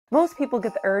Most people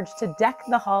get the urge to deck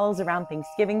the halls around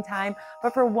Thanksgiving time,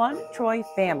 but for one Troy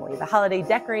family, the holiday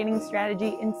decorating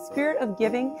strategy in spirit of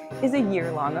giving is a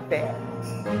year-long affair.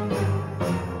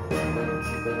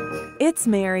 It's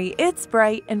merry, it's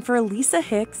bright, and for Lisa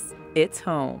Hicks, it's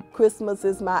home. Christmas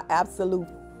is my absolute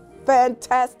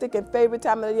fantastic and favorite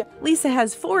time of the year. Lisa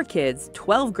has 4 kids,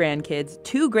 12 grandkids,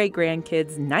 2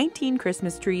 great-grandkids, 19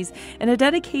 Christmas trees, and a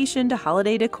dedication to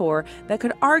holiday decor that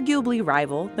could arguably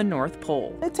rival the North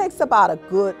Pole. It takes about a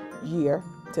good year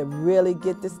to really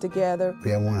get this together.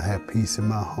 I want to have peace in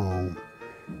my home,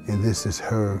 and this is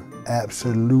her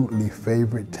absolutely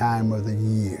favorite time of the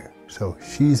year. So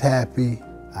she's happy,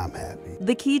 I'm happy.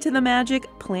 The key to the magic,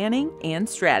 planning and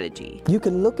strategy. You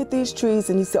can look at these trees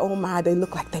and you say, oh my, they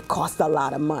look like they cost a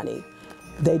lot of money.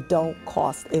 They don't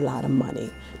cost a lot of money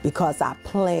because I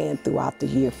plan throughout the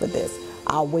year for this.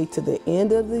 I'll wait to the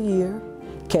end of the year,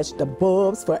 catch the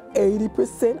bulbs for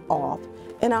 80% off,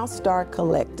 and I'll start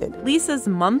collecting. Lisa's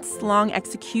months-long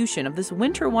execution of this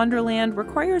winter wonderland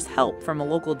requires help from a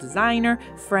local designer,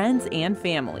 friends, and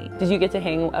family. Did you get to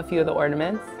hang a few of the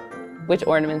ornaments? Which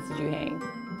ornaments did you hang?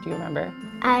 Do you remember?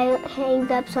 I hanged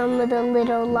up some of the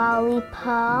little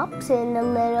lollipops and the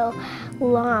little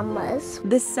llamas.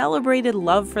 This celebrated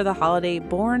love for the holiday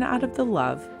born out of the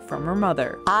love from her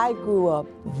mother. I grew up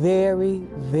very,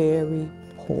 very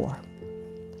poor.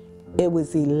 It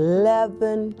was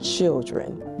 11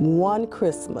 children. One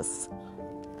Christmas,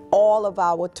 all of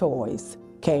our toys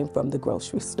came from the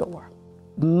grocery store.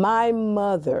 My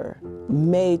mother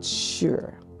made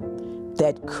sure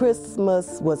that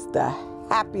Christmas was the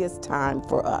happiest time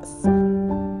for us.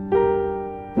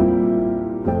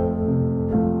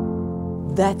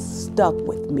 That stuck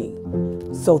with me.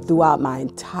 So throughout my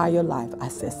entire life, I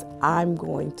says, I'm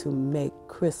going to make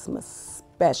Christmas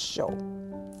special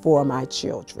for my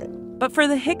children. But for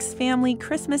the Hicks family,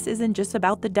 Christmas isn't just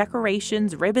about the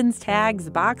decorations, ribbons, tags,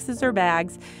 boxes, or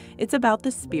bags. It's about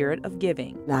the spirit of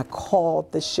giving. And I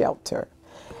called the shelter,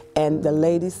 and the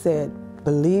lady said,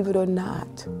 believe it or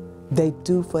not, they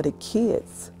do for the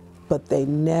kids, but they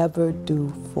never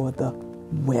do for the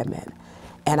women.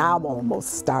 And I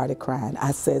almost started crying.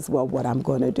 I says, well, what I'm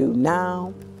going to do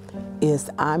now is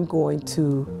I'm going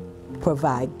to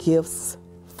provide gifts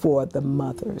for the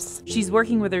mothers. She's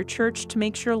working with her church to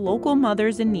make sure local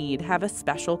mothers in need have a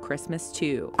special Christmas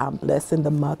too. I'm blessing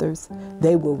the mothers.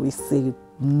 They will receive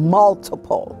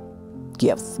multiple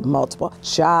gifts, multiple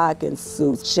jogging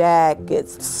suits,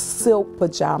 jackets, silk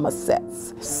pajama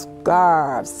sets,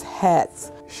 scarves,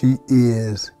 hats. She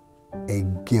is a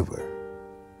giver.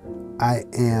 I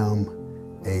am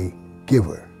a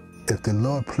giver. If the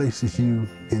Lord places you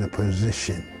in a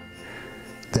position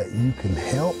that you can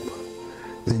help,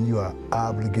 then you are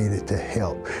obligated to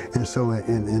help. And so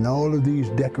in all of these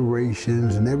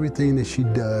decorations and everything that she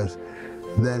does,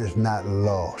 that is not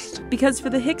lost. Because for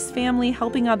the Hicks family,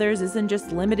 helping others isn't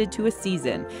just limited to a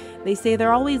season. They say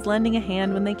they're always lending a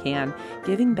hand when they can,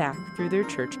 giving back through their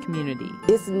church community.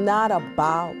 It's not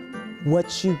about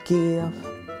what you give,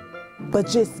 but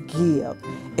just give.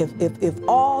 If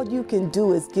all you can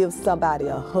do is give somebody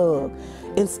a hug,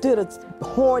 instead of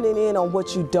horning in on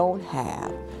what you don't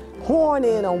have, horn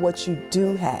in on what you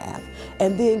do have,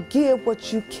 and then give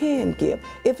what you can give.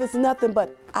 If it's nothing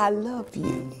but, I love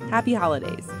you. Happy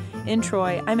holidays. In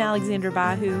Troy, I'm Alexandra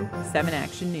Bahu, 7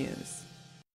 Action News.